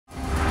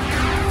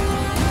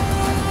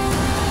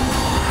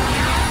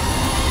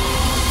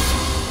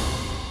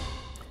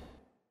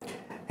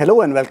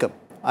Hello and welcome.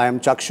 I am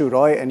Chakshu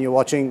Roy and you're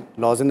watching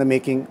Laws in the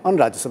Making on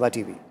Rajya Sabha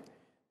TV.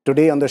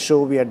 Today on the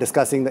show, we are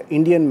discussing the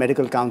Indian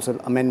Medical Council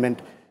Amendment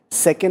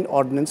 2nd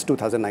Ordinance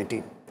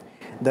 2019.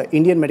 The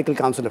Indian Medical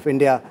Council of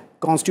India,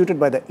 constituted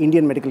by the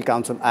Indian Medical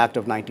Council Act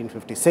of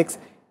 1956,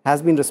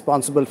 has been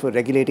responsible for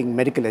regulating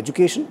medical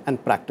education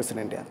and practice in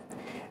India.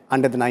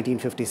 Under the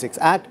 1956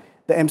 Act,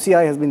 the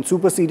MCI has been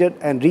superseded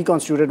and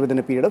reconstituted within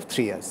a period of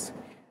 3 years.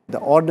 The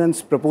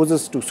ordinance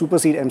proposes to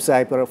supersede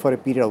MCI for a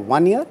period of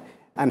 1 year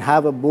and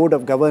have a board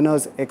of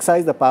governors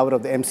exercise the power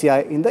of the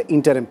MCI in the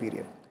interim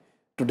period.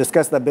 To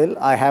discuss the bill,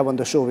 I have on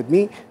the show with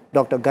me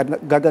Dr.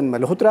 Gagan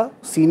Malhotra,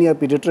 Senior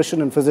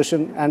Pediatrician and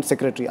Physician and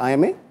Secretary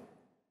AIIMS,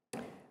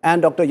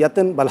 and Dr.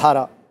 Yatan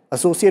Balhara,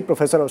 Associate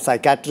Professor of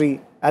Psychiatry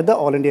at the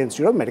All India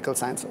Institute of Medical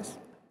Sciences.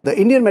 The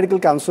Indian Medical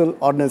Council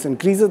Ordinance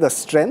increases the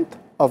strength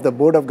of the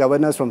Board of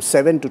Governors from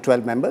 7 to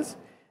 12 members.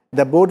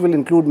 The board will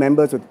include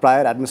members with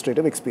prior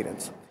administrative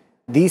experience.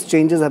 These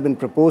changes have been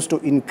proposed to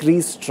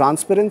increase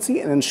transparency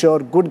and ensure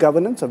good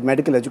governance of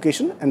medical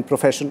education and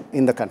profession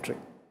in the country.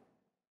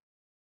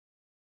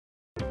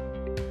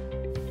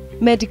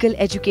 Medical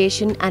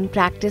education and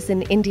practice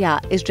in India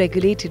is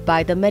regulated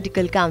by the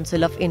Medical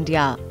Council of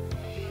India.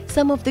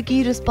 Some of the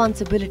key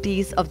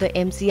responsibilities of the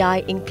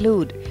MCI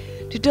include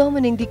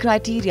determining the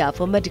criteria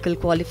for medical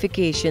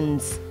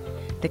qualifications.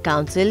 The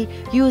Council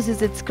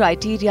uses its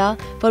criteria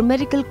for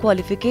medical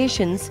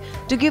qualifications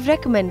to give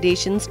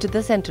recommendations to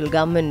the central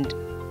government.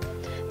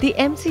 The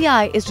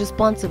MCI is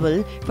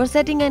responsible for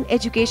setting an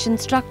education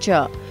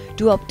structure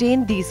to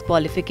obtain these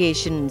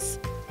qualifications.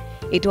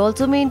 It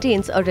also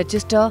maintains a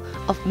register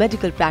of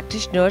medical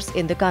practitioners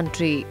in the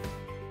country.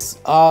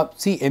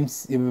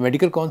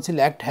 Medical Council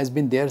Act has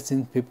been there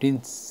since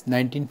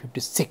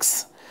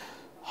 1956.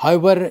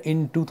 However,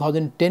 in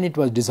 2010 it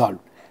was dissolved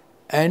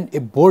and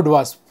a board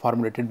was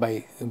formulated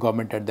by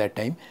government at that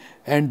time,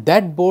 and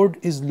that board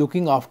is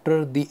looking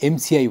after the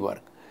MCI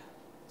work.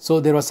 So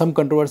there was some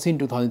controversy in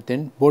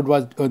 2010.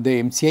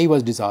 The MCI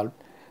was dissolved,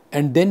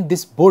 and then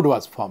this board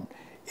was formed.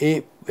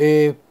 A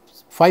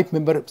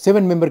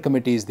 7-member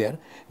committee is there,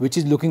 which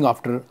is looking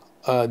after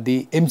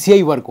the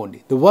MCI work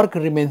only. The work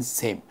remains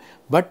same,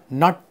 but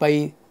not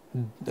by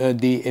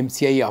the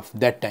MCI of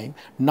that time.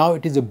 Now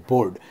it is a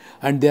board,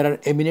 and there are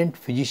eminent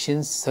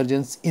physicians,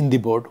 surgeons in the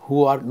board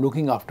who are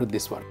looking after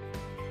this work.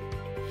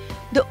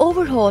 The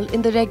overhaul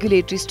in the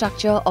regulatory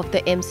structure of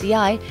the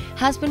MCI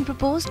has been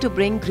proposed to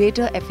bring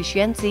greater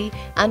efficiency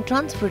and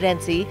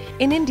transparency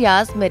in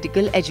India's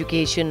medical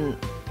education.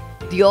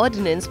 The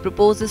ordinance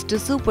proposes to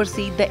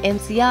supersede the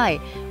MCI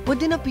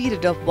within a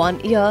period of 1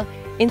 year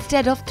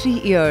instead of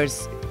 3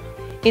 years.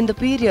 In the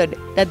period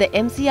that the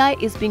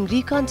MCI is being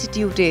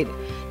reconstituted,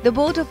 the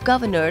Board of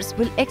Governors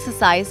will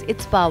exercise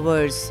its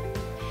powers.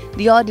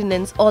 The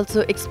ordinance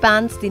also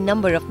expands the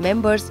number of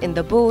members in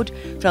the board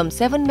from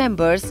 7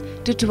 members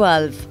to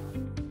 12.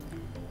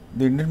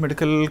 The Indian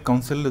Medical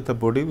Council is the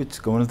body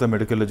which governs the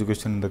medical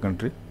education in the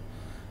country.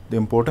 The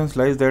importance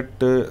lies that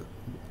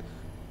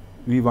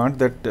we want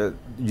that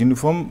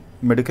uniform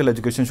medical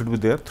education should be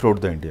there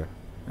throughout the India,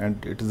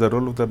 and it is the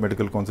role of the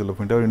Medical Council of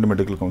India or Indian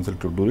Medical Council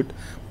to do it.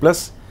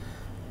 Plus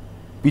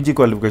PG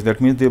qualification,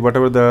 that means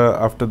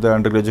after the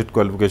undergraduate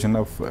qualification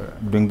of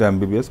doing the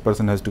MBBS,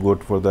 person has to go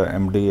for the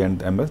MD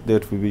and MS. There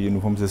will be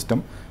uniform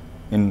system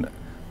in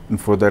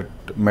for that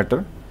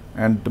matter,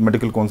 and the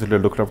Medical Council will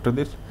look after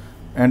this.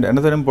 And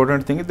another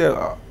important thing is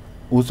that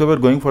whosoever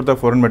going for the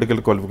foreign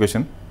medical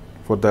qualification,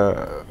 for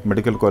the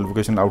medical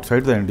qualification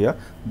outside the India,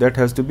 that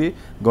has to be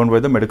governed by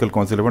the Medical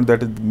Council. And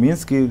that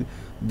means that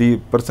the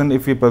person,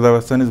 if the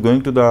person is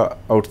going to the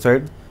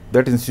outside,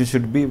 that institute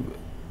should be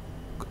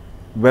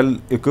well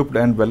equipped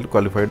and well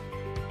qualified.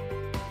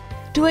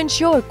 To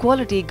ensure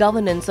quality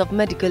governance of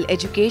medical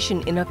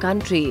education in a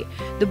country,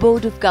 the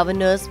Board of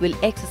Governors will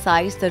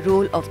exercise the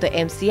role of the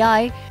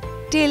MCI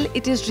till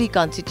it is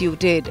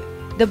reconstituted.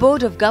 The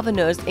Board of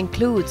Governors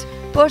includes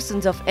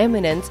persons of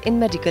eminence in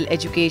medical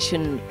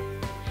education.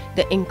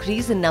 The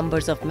increase in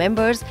numbers of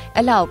members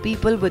allow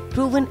people with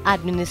proven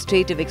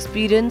administrative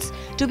experience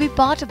to be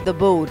part of the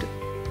board.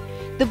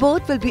 The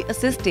board will be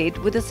assisted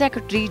with a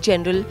Secretary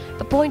General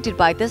appointed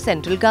by the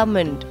central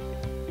government.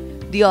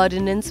 The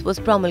ordinance was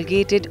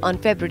promulgated on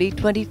February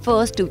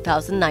 21,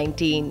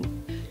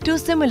 2019. 2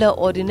 similar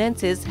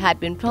ordinances had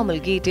been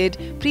promulgated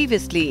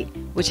previously,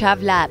 which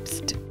have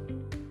lapsed.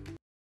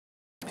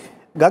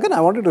 Gagan, I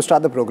wanted to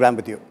start the program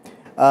with you.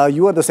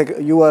 You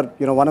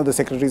are one of the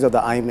secretaries of the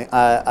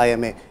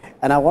AIIMS,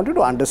 and I wanted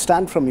to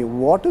understand from you,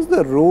 what is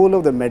the role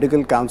of the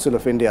Medical Council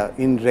of India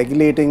in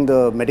regulating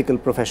the medical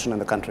profession in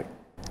the country?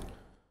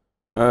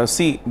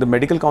 The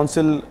Medical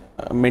Council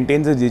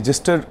maintains a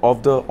register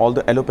of all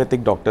the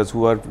allopathic doctors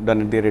who have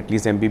done their at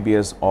least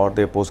MBBS or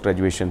their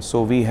post-graduation.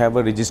 So we have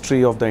a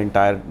registry of the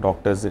entire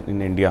doctors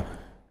in India,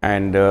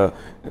 and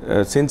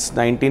since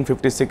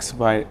 1956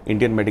 by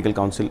Indian Medical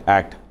Council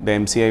Act, the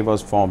MCI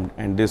was formed,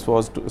 and this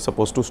was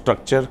supposed to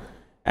structure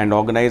and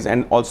organize,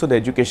 and also the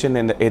education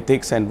and the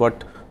ethics and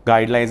what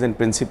guidelines and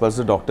principles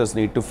the doctors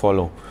need to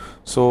follow.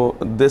 So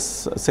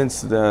this,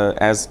 since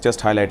as just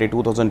highlighted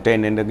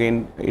 2010, and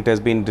again it has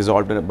been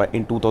dissolved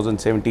in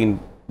 2017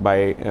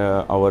 by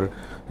our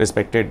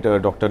respected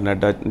Dr.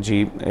 Nadda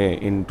ji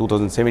in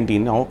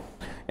 2017. Now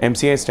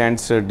MCI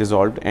stands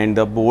dissolved and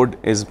the board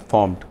is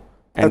formed.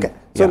 And okay,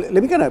 so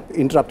let me kind of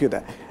interrupt you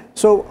there.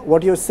 So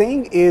what you're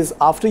saying is,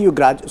 after you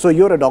graduate, so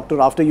you're a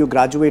doctor, after you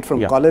graduate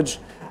from college,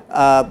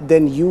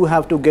 then you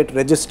have to get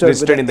registered with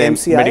the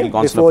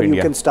MCI before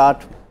you can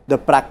start the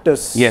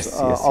practice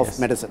of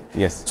medicine.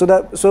 Yes.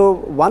 So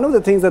one of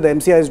the things that the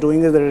MCI is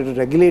doing is that it is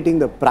regulating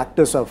the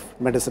practice of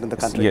medicine in the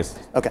country. Yes.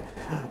 Okay.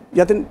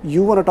 Yatan,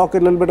 you want to talk a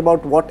little bit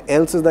about what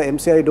else is the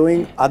MCI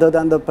doing other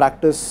than the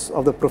practice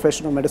of the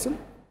profession of medicine?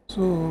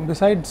 So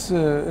besides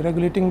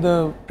regulating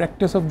the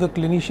practice of the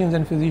clinicians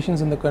and physicians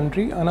in the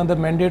country, another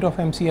mandate of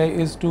MCI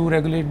is to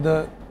regulate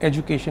the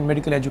education,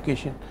 medical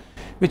education,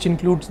 which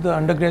includes the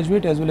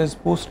undergraduate as well as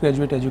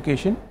postgraduate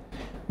education.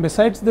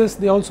 Besides this,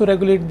 they also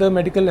regulate the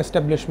medical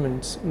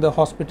establishments, the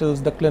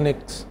hospitals, the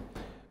clinics,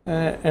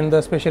 and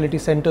the specialty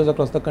centers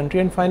across the country.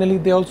 And finally,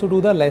 they also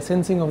do the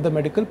licensing of the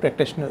medical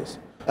practitioners.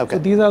 Okay. So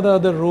these are the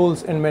other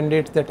roles and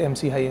mandates that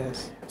MCI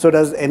has. So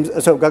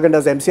Gagan,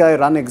 does MCI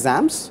run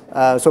exams?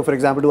 So for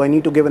example, do I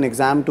need to give an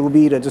exam to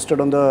be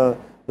registered on the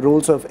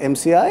rolls of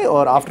MCI,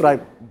 or after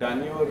I've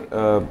done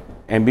your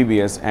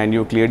MBBS and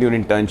you cleared your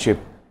internship,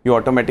 you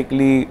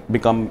automatically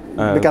become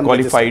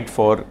qualified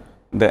for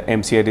the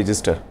MCI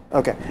register.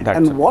 Okay.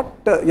 And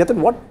what, Yatan,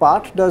 what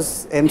part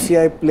does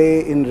MCI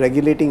play in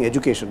regulating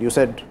education? You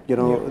said,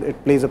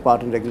 it plays a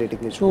part in regulating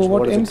education. So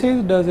what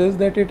MCI does is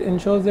that it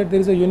ensures that there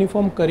is a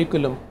uniform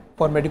curriculum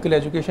for medical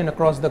education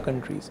across the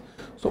countries.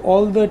 So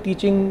all the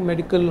teaching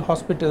medical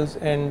hospitals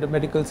and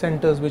medical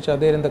centers which are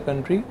there in the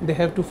country, they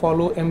have to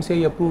follow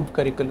MCI approved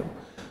curriculum.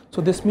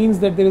 So this means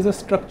that there is a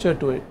structure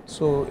to it.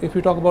 So if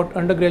you talk about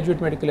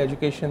undergraduate medical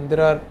education,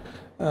 there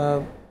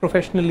are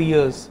professional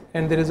years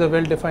and there is a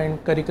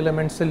well-defined curriculum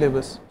and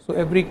syllabus. So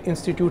every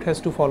institute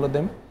has to follow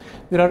them.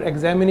 There are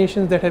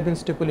examinations that have been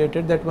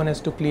stipulated that one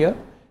has to clear.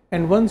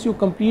 And once you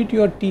complete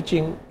your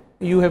teaching,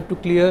 you have to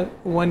clear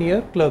 1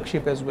 year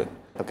clerkship as well.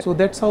 Okay. So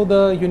that's how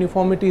the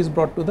uniformity is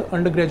brought to the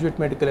undergraduate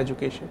medical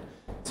education.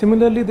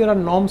 Similarly, there are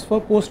norms for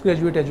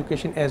postgraduate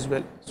education as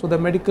well. So the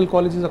medical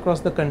colleges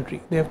across the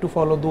country, they have to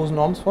follow those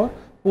norms for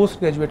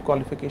postgraduate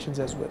qualifications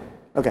as well.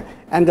 Okay.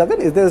 And Gagan,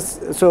 is this,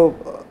 so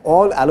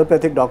all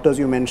allopathic doctors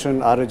you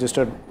mentioned are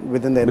registered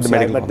within the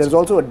MCI, but there's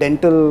also a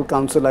dental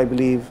council, I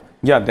believe.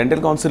 Yeah,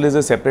 dental council is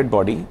a separate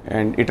body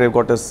and it have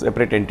got a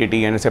separate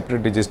entity and a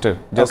separate register,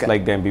 just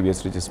like the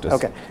MBBS registers.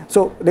 Okay.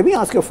 So let me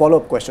ask you a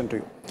follow-up question to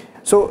you.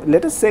 So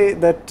let us say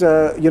that,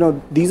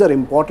 these are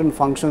important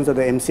functions that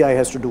the MCI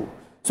has to do.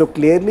 So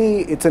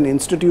clearly it's an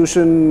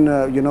institution,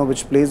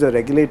 which plays a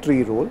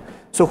regulatory role.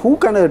 So who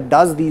kind of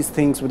does these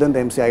things within the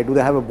MCI? Do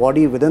they have a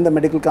body within the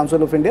Medical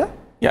Council of India?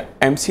 Yeah,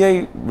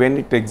 MCI, when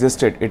it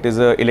existed, it is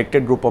a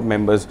elected group of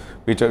members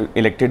which are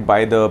elected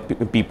by the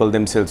people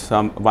themselves.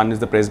 One is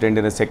the president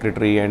and the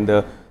secretary, and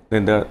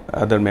then the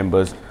other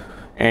members.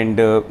 And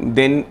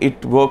then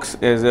it works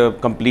as a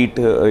complete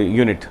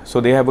unit. So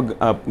they have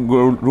a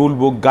rule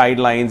book,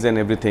 guidelines and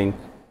everything.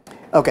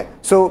 Okay,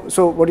 so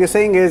what you're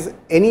saying is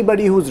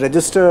anybody who's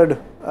registered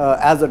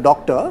as a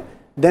doctor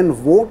then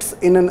votes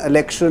in an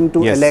election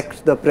to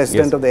elect the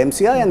president of the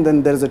MCI, and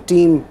then there's a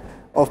team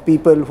of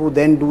people who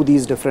then do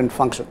these different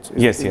functions.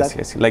 Yes.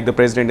 Like the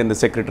president and the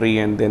secretary,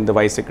 and then the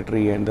vice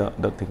secretary and the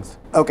other things.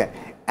 Okay.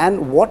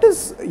 And what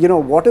is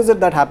it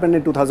that happened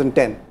in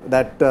 2010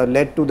 that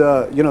led to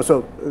the,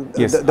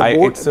 the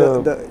board?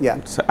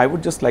 So I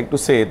would just like to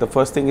say the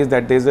first thing is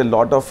that there's a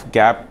lot of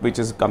gap which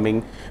is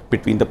coming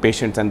between the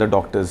patients and the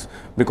doctors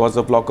because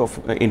of lack of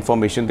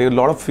information. There are a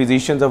lot of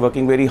physicians are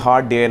working very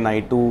hard day and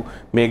night to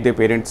make their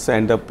parents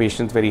and the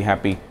patients very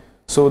happy.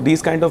 So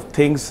these kind of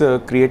things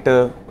create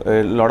a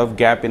lot of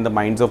gap in the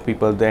minds of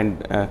people.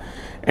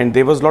 And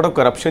there was a lot of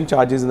corruption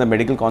charges in the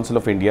Medical Council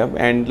of India,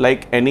 and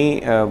like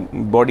any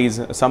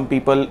bodies, some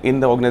people in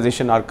the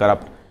organization are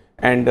corrupt,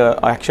 and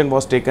action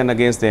was taken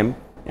against them,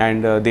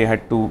 and they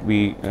had to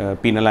be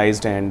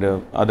penalized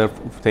and other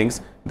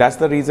things. That's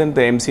the reason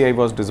the MCI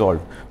was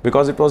dissolved,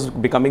 because it was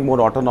becoming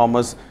more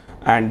autonomous,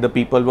 and the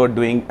people were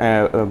doing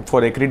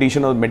for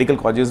accreditation of medical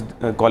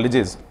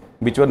colleges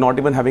which were not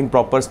even having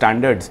proper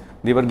standards.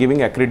 They were giving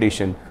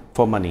accreditation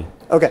for money.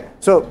 Okay,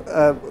 so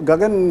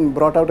Gagan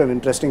brought out an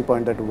interesting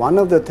point that one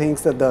of the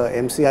things that the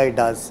MCI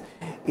does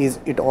is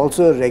it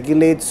also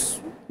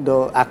regulates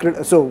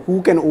the so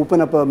who can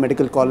open up a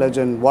medical college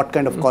and what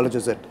kind of college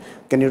is it?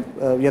 Can you,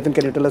 Yatan,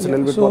 can you tell us a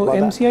little bit more about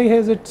that? So MCI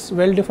has its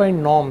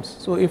well-defined norms.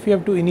 So if you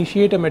have to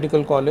initiate a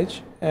medical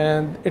college,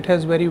 and it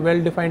has very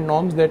well-defined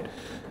norms that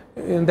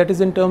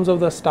is in terms of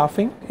the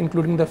staffing,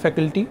 including the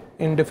faculty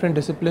in different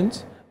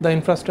disciplines, the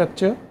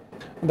infrastructure,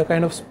 the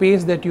kind of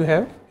space that you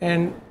have,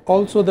 and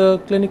also the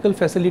clinical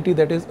facility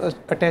that is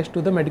attached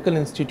to the medical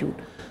institute.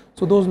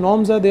 So those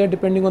norms are there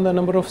depending on the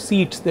number of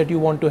seats that you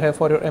want to have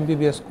for your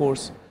MBBS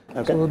course.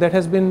 Okay. So that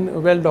has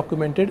been well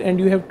documented, and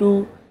you have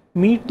to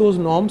meet those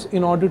norms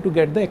in order to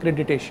get the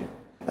accreditation.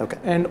 Okay.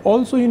 And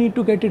also you need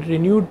to get it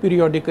renewed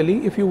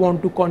periodically if you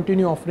want to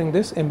continue offering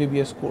this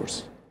MBBS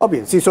course.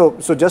 Obviously, so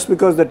just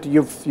because that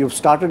you've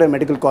started a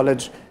medical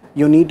college,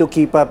 you need to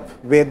keep up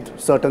with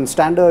certain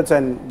standards,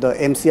 and the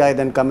MCI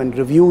then come and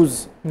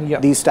reviews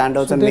these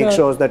standards and make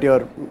sure that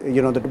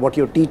that what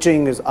you're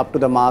teaching is up to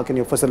the mark and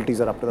your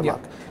facilities are up to the mark.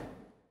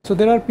 So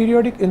there are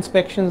periodic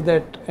inspections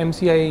that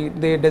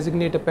MCI, they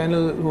designate a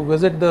panel who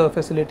visit the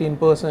facility in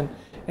person,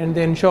 and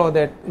they ensure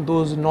that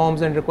those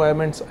norms and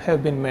requirements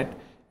have been met.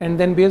 And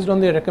then based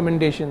on their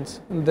recommendations,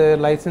 the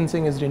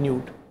licensing is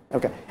renewed.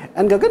 Okay.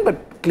 And Gagan,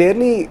 but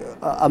clearly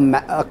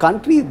a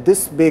country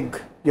this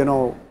big,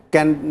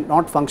 can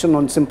not function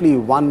on simply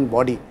one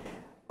body.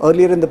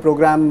 Earlier in the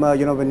program,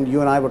 when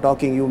you and I were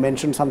talking, you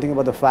mentioned something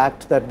about the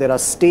fact that there are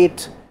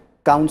state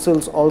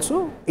councils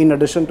also in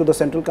addition to the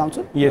central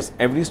council? Yes,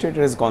 every state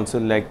has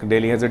council, like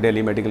Delhi has a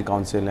Delhi Medical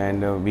Council,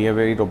 and we have a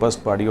very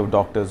robust body of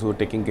doctors who are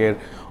taking care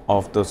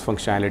of those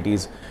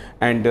functionalities,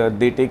 and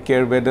they take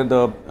care whether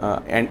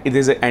and it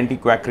is an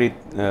anti-quackery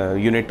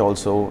unit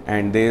also,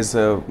 and there is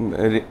a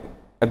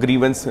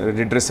grievance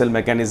redressal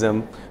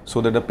mechanism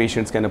so that the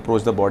patients can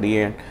approach the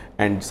body,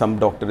 and some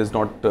doctor is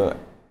not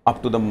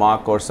up to the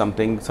mark or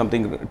something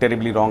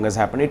terribly wrong has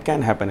happened. It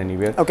can happen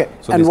anywhere. Okay.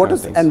 So and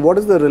what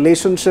is the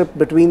relationship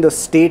between the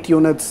state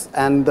units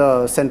and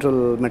the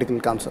Central Medical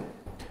Council?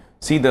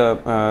 See,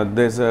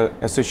 there's a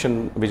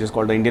association which is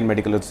called the Indian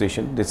Medical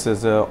Association. This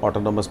is an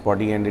autonomous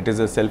body, and it is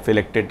a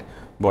self-elected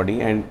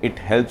body, and it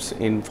helps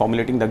in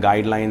formulating the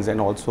guidelines, and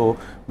also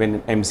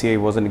when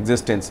MCI was in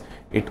existence,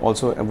 it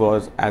also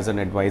was as an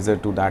advisor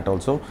to that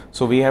also.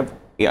 So we have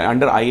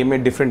under IMA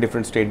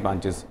different state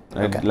branches,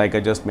 like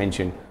I just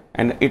mentioned.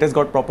 And it has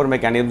got proper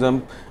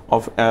mechanism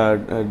of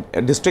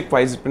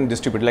district-wise been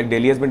distributed. Like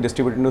Delhi has been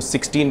distributed into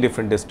 16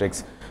 different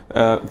districts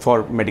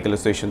for medical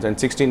associations, and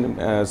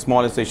 16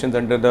 small associations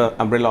under the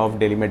umbrella of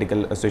Delhi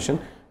Medical Association,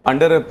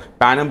 under a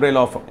pan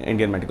umbrella of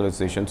Indian Medical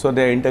Association. So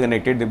they are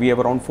interconnected. We have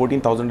around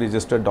 14,000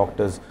 registered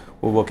doctors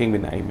who are working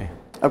with IMA.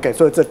 Okay,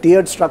 so it's a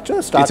tiered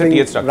structure,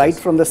 starting right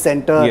from the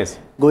center,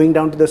 going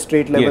down to the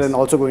state level, and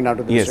also going down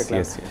to the district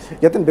level.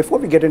 Yatan, before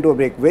we get into a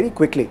break, very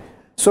quickly,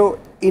 so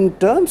in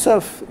terms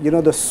of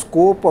the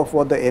scope of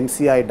what the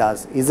MCI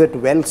does, is it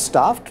well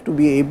staffed to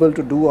be able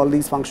to do all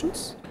these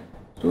functions?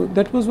 So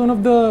that was one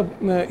of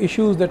the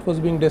issues that was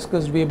being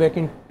discussed way back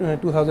in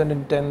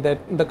 2010, that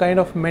the kind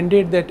of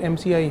mandate that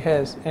MCI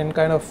has and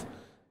kind of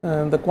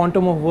the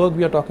quantum of work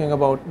we are talking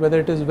about, whether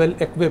it is well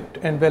equipped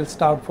and well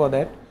staffed for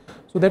that.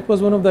 So that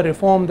was one of the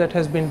reform that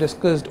has been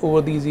discussed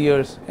over these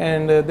years,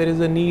 and there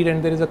is a need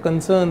and there is a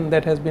concern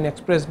that has been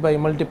expressed by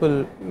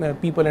multiple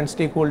people and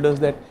stakeholders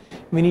that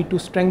we need to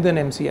strengthen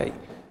MCI.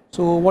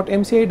 So what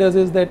MCI does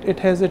is that it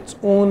has its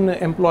own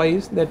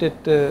employees that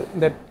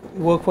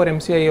work for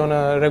MCI on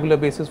a regular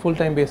basis,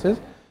 full-time basis,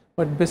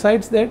 but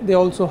besides that they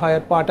also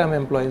hire part-time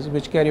employees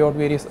which carry out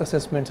various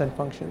assessments and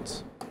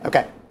functions.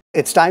 Okay,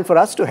 it's time for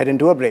us to head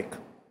into a break.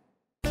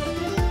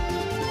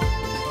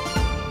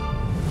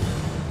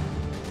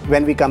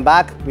 When we come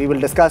back, we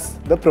will discuss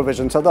the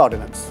provisions of the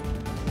ordinance.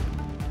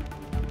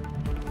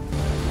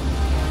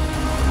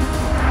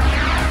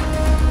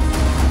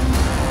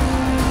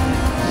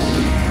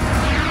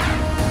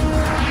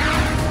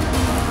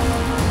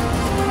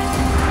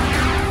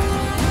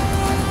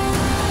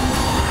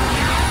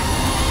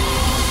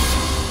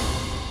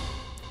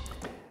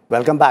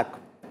 Welcome back.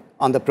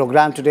 On the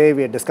program today,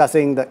 we are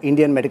discussing the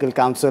Indian Medical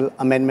Council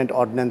Amendment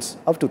Ordinance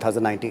of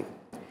 2019.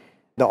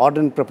 The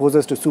ordinance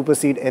proposes to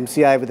supersede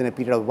MCI within a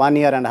period of 1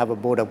 year and have a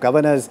board of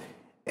governors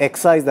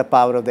exercise the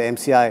power of the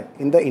MCI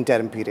in the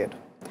interim period.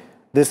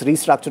 This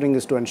restructuring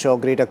is to ensure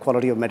greater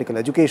quality of medical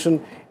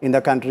education in the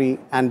country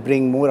and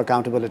bring more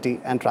accountability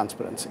and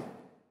transparency.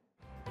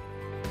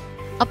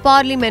 A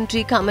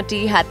parliamentary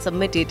committee had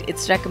submitted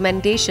its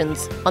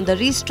recommendations on the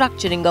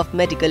restructuring of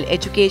medical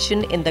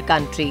education in the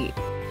country.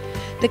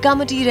 The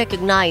committee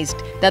recognized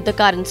that the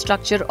current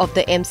structure of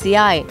the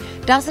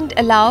MCI doesn't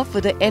allow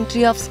for the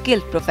entry of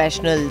skilled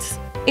professionals.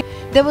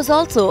 There was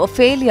also a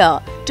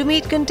failure to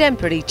meet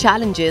contemporary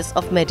challenges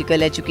of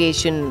medical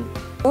education.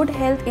 Good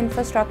health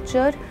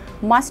infrastructure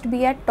must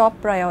be a top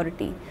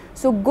priority.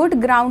 So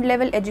good ground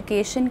level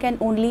education can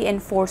only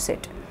enforce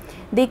it.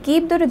 They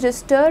keep the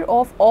register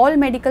of all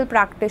medical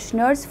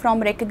practitioners from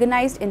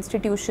recognized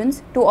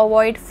institutions to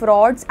avoid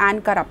frauds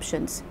and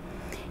corruptions.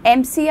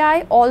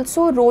 MCI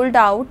also rolled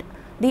out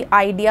the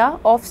idea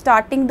of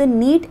starting the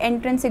NEET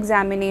entrance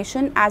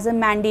examination as a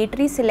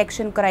mandatory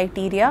selection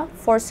criteria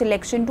for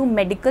selection to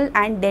medical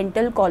and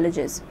dental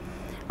colleges.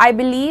 I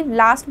believe,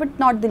 last but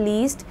not the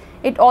least,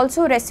 it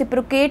also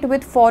reciprocates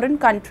with foreign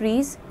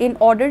countries in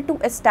order to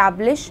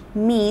establish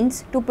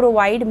means to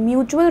provide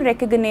mutual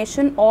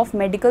recognition of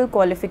medical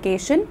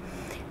qualification.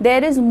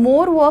 There is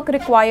more work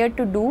required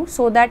to do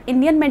so that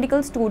Indian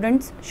medical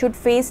students should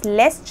face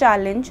less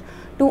challenge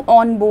to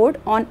onboard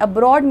on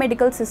abroad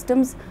medical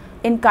systems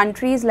in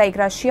countries like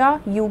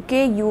Russia,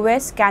 UK,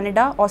 US,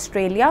 Canada,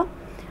 Australia.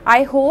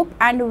 I hope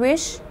and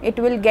wish it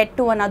will get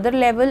to another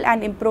level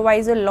and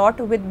improvise a lot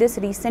with this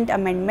recent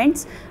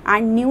amendments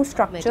and new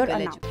structure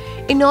announced.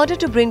 In order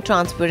to bring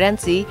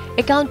transparency,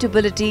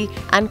 accountability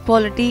and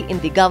quality in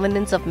the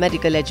governance of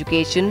medical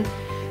education,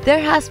 there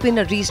has been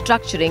a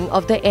restructuring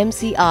of the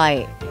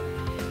MCI.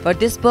 For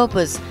this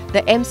purpose,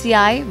 the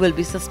MCI will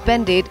be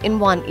suspended in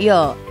 1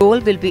 year. Role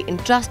will be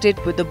entrusted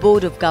with the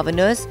Board of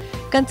Governors,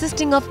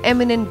 consisting of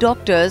eminent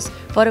doctors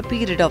for a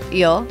period of a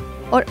year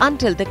or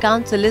until the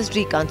council is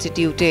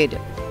reconstituted.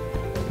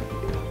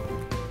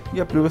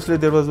 Yeah, previously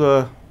there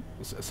was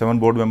 7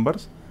 board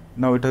members.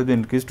 Now it has been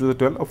increased to the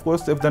 12. Of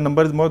course, if the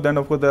number is more, then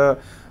of course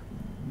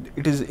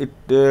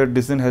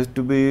decision has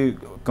to be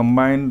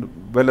combined,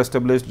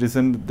 well-established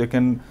decision. They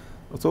can.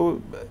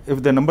 So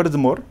if the number is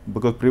more,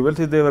 because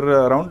previously they were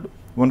around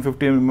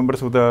 150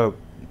 members of the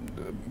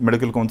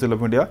Medical Council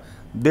of India,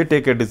 they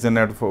take a decision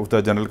of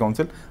the General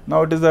Council.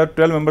 Now it is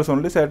 12 members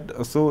only said.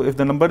 So if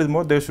the number is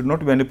more, there should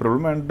not be any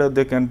problem, and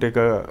they can take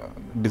a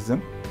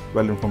decision,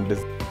 well-informed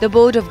decision. The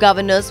Board of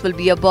Governors will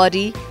be a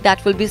body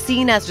that will be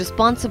seen as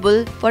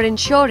responsible for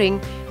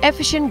ensuring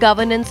efficient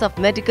governance of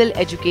medical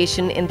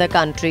education in the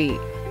country.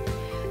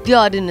 The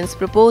ordinance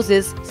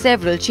proposes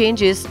several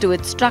changes to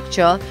its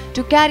structure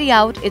to carry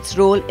out its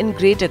role in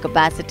greater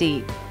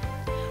capacity.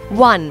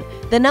 1.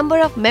 The number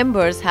of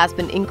members has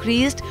been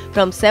increased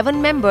from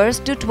 7 members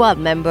to 12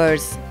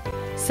 members.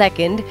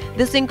 Second,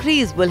 this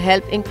increase will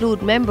help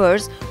include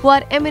members who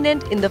are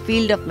eminent in the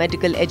field of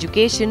medical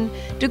education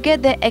to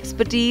get their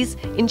expertise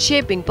in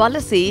shaping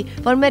policy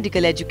for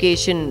medical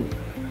education.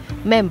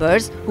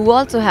 Members who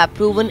also have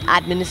proven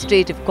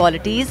administrative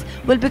qualities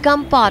will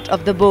become part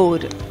of the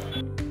board.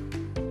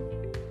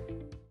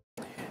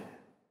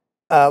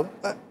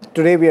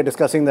 Today we are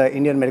discussing the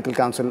Indian Medical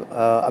Council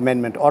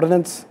Amendment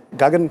Ordinance.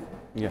 Gagan,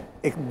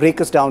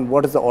 break us down.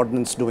 What is the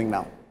ordinance doing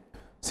now?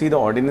 See, the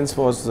ordinance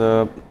was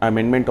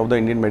amendment of the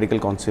Indian Medical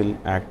Council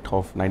Act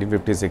of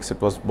 1956.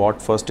 It was brought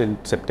first in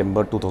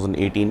September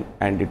 2018,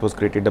 and it was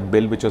created a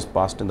bill which was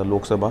passed in the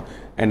Lok Sabha,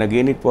 and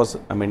again it was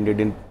amended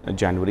in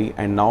January,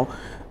 and now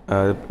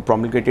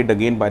promulgated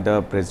again by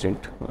the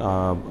President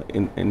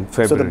in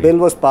February. So the bill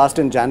was passed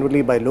in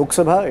January by Lok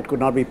Sabha. It could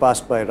not be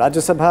passed by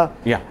Rajya Sabha.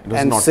 Yeah, it was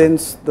and not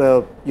since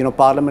the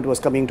Parliament was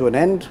coming to an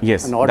end,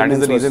 yes, an ordinance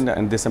that is the reason,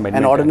 and this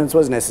amendment. An ordinance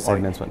was necessary.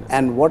 Ordinance was necessary.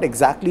 And what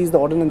exactly is the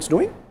ordinance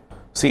doing?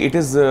 See, it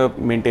is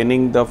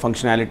maintaining the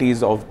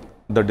functionalities of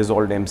the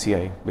dissolved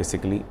MCI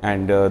basically,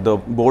 and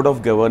the Board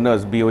of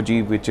Governors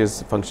 (BOG), which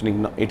is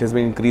functioning, it has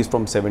been increased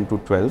from 7 to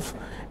 12,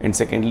 and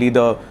secondly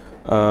the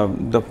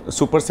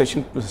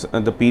supersession,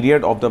 the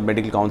period of the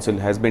Medical Council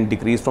has been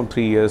decreased from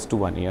 3 years to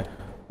 1 year,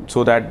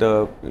 so that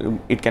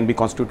it can be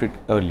constituted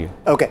earlier.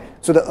 Okay,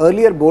 so the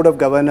earlier Board of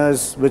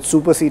Governors, which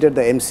superseded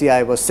the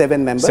MCI, was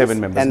 7 members. 7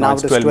 members, and now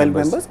it is 12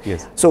 members.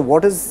 Yes. So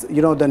what is,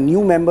 the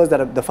new members that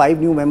are, the 5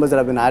 new members that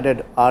have been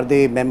added, are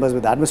they members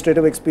with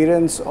administrative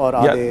experience, or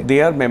are they?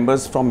 They are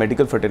members from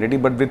medical fraternity,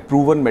 but with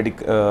proven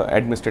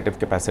administrative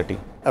capacity.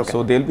 Okay.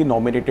 So they will be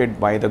nominated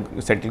by the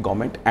central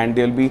government, and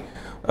there will be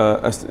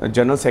a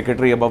general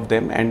secretary above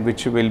them, and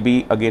which will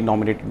be again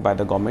nominated by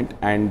the government,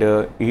 and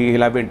he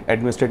will have an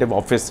administrative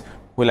office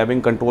who will have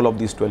in control of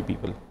these 12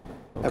 people.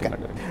 Okay.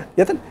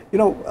 Yatan,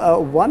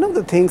 one of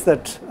the things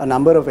that a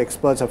number of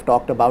experts have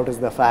talked about is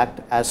the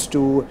fact as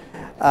to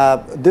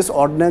this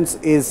ordinance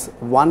is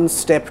one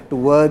step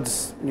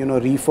towards,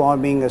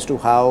 reforming as to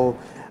how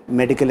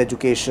medical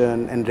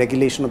education and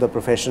regulation of the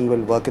profession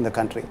will work in the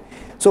country.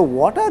 So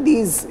what are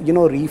these,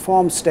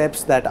 reform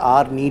steps that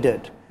are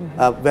needed?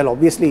 Well,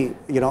 obviously,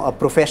 a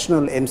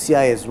professional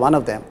MCI is one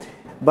of them.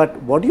 But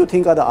what do you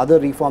think are the other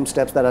reform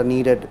steps that are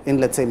needed in,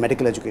 let's say,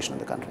 medical education in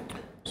the country?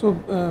 So,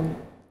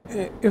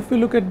 if we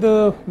look at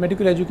the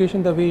medical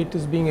education, the way it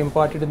is being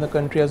imparted in the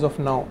country as of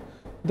now,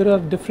 there are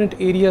different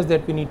areas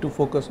that we need to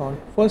focus on.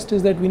 First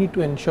is that we need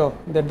to ensure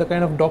that the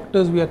kind of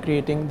doctors we are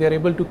creating, they are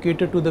able to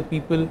cater to the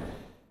people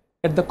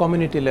at the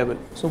community level.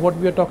 So what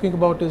we are talking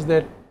about is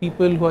that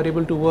people who are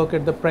able to work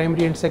at the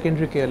primary and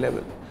secondary care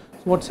level.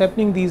 So what's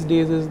happening these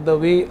days is the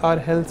way our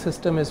health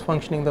system is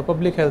functioning, the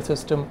public health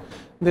system,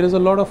 there is a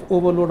lot of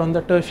overload on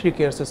the tertiary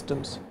care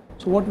systems.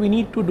 So what we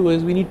need to do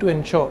is we need to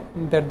ensure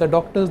that the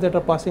doctors that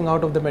are passing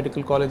out of the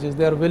medical colleges,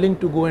 they are willing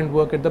to go and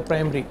work at the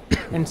primary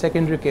and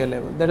secondary care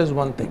level. That is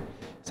one thing.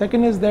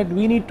 Second is that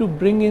we need to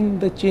bring in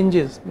the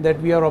changes that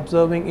we are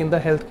observing in the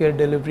healthcare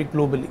delivery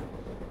globally.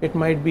 It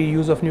might be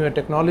use of newer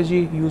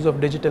technology, use of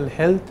digital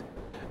health,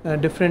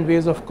 different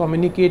ways of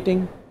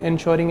communicating,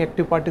 ensuring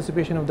active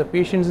participation of the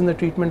patients in the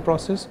treatment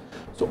process.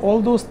 So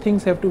all those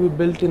things have to be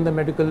built in the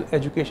medical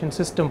education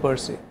system per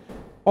se.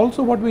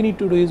 Also what we need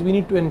to do is we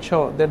need to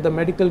ensure that the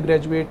medical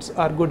graduates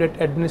are good at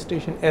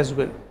administration as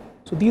well.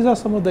 So these are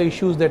some of the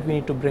issues that we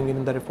need to bring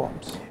in the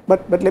reforms.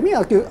 But let me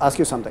ask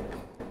you something.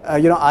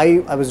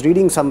 I was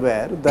reading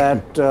somewhere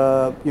that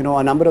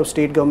a number of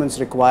state governments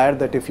require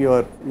that if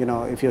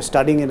you're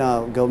studying in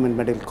a government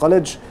medical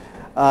college,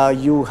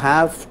 you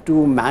have to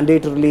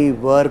mandatorily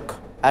work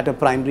at a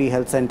primary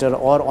health center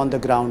or on the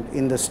ground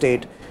in the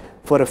state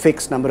for a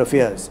fixed number of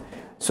years.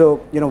 So,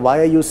 why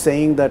are you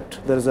saying that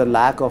there is a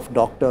lack of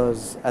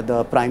doctors at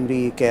the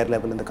primary care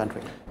level in the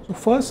country? So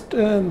first,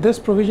 this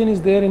provision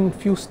is there in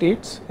few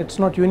states. It's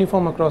not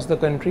uniform across the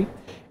country.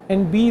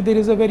 And B, there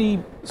is a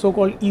very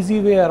so-called easy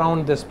way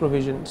around this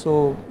provision.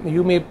 So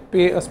you may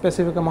pay a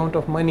specific amount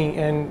of money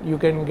and you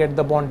can get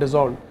the bond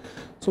dissolved.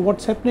 So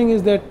what's happening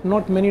is that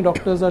not many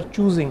doctors are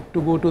choosing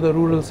to go to the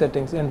rural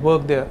settings and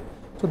work there.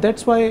 So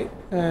that's why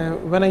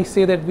when I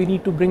say that we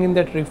need to bring in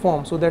that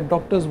reform so that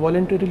doctors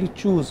voluntarily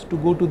choose to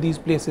go to these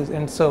places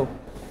and serve.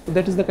 So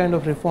that is the kind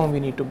of reform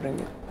we need to bring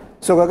in.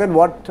 So Gagan,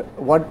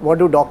 what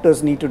do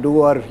doctors need to do,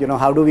 or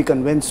how do we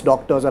convince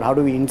doctors, or how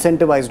do we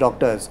incentivize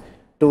doctors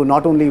to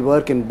not only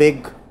work in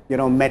big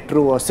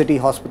metro or city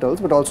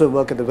hospitals, but also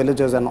work at the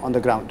villages and on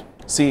the ground?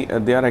 See,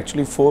 there are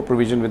actually 4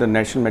 provisions with the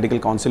National Medical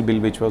Council Bill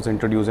which was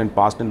introduced and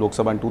passed in Lok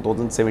Sabha in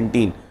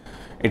 2017.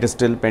 It is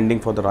still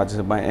pending for the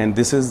Rajya Sabha, and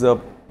this is the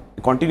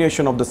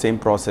continuation of the same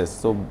process.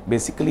 So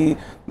basically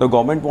the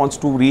government wants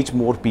to reach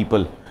more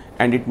people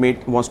and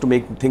it wants to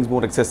make things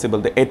more accessible.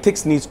 The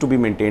ethics needs to be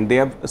maintained. They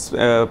have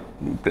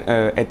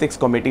ethics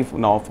committee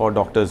now for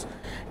doctors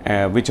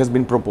which has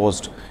been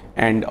proposed.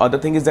 And other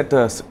thing is that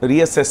the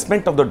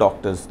reassessment of the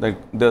doctors, like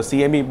the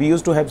CME, we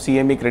used to have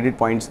CME credit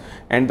points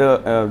and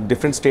the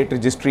different state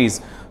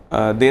registries.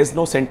 There is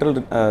no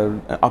central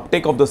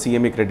uptake of the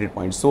CMA credit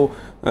points. So,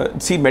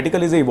 see,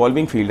 medical is an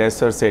evolving field, as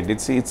sir said.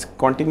 It's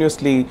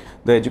continuously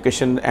the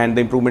education and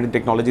the improvement in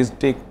technologies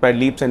take by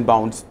leaps and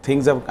bounds.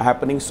 Things are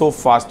happening so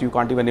fast, you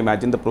can't even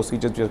imagine the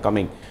procedures which are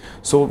coming.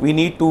 So, we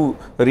need to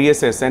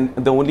reassess, and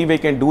the only way we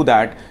can do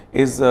that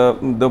is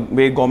the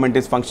way government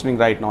is functioning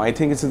right now. I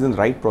think this is in the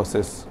right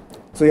process.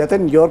 So,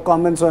 Yatan, your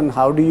comments on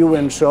how do you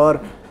ensure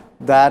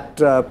that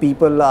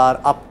people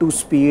are up to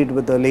speed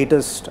with the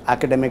latest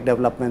academic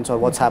developments or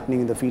what's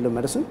happening in the field of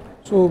medicine?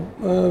 So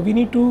we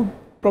need to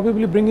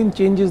probably bring in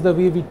changes the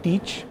way we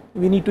teach.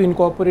 We need to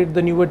incorporate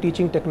the newer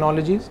teaching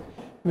technologies.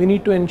 We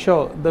need to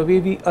ensure the way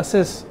we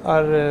assess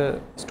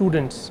our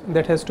students,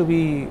 that has to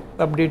be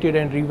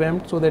updated and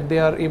revamped so that they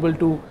are able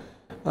to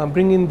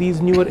bring in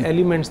these newer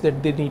elements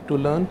that they need to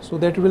learn. So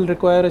that will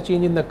require a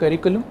change in the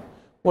curriculum.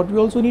 What we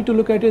also need to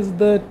look at is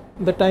the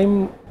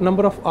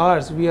number of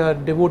hours we are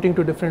devoting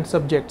to different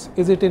subjects.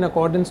 Is it in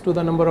accordance to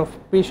the number of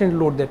patient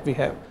load that we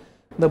have?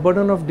 The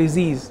burden of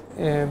disease,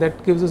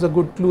 that gives us a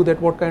good clue that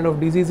what kind of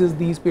diseases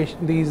these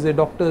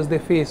doctors they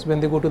face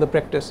when they go to the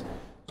practice.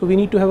 So we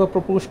need to have a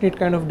proportionate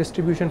kind of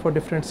distribution for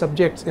different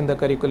subjects in the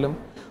curriculum.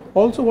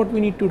 Also what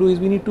we need to do is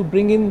we need to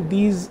bring in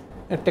these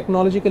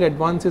technological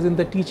advances in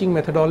the teaching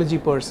methodology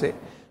per se.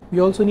 We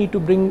also need to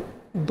bring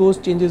those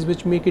changes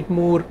which make it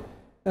more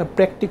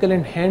practical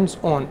and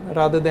hands-on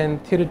rather than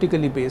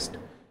theoretically based.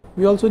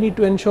 We also need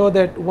to ensure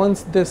that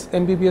once this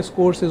MBBS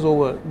course is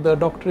over, the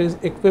doctor is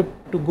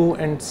equipped to go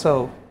and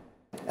serve.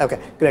 Okay,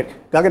 great.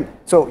 Gagan,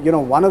 so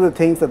one of the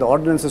things that the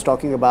ordinance is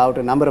talking about,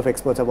 a number of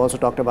experts have also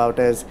talked about,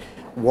 is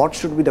what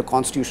should be the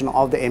constitution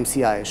of the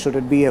MCI? Should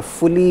it be a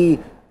fully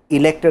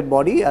elected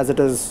body as it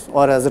is,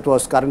 or as it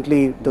was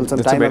currently till some time ago?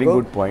 That's a very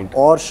good point.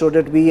 Or should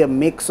it be a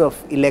mix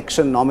of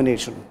election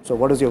nomination? So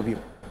what is your view?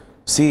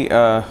 See,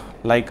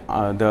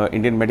 the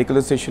Indian Medical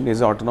Association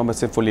is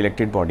autonomous, a fully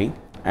elected body,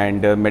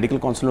 and Medical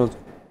Council,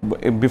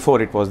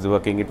 before it was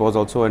working, it was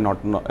also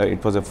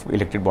it was a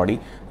elected body.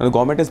 Now, the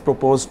government has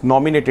proposed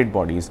nominated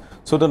bodies.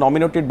 So the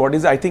nominated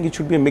bodies, I think it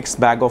should be a mixed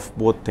bag of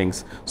both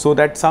things, so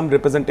that some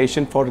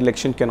representation for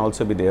election can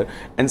also be there,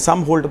 and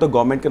some hold of the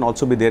government can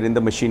also be there in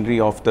the machinery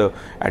of the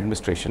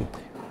administration.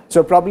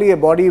 So probably a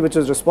body which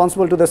is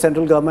responsible to the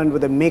central government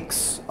with a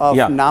mix of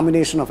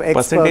nomination of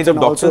experts percentage of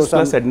and doctors also some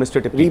plus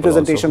administrative people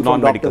representation also,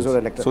 from doctors who are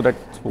elected. So that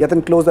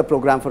Yatan, close the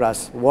program for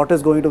us. What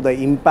is going to be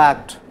the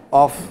impact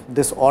of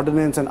this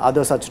ordinance and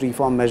other such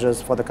reform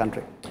measures for the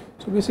country?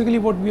 So basically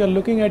what we are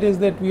looking at is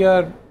that we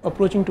are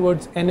approaching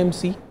towards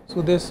NMC.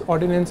 So this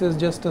ordinance is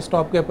just a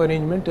stopgap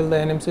arrangement till the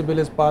NMC bill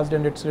is passed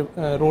and it's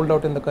rolled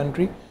out in the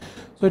country.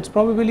 So it's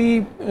probably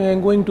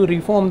going to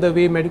reform the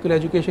way medical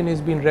education is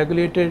being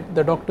regulated,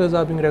 the doctors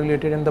are being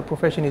regulated, and the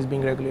profession is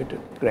being regulated.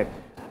 Great.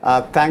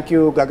 Thank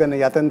you, Gagan and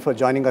Yatan, for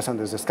joining us on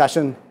this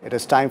discussion. It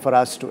is time for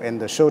us to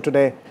end the show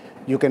today.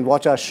 You can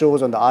watch our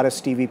shows on the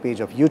RSTV page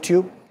of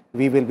YouTube.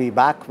 We will be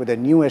back with a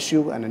new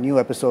issue and a new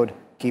episode.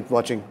 Keep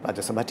watching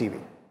Rajya Sabha TV.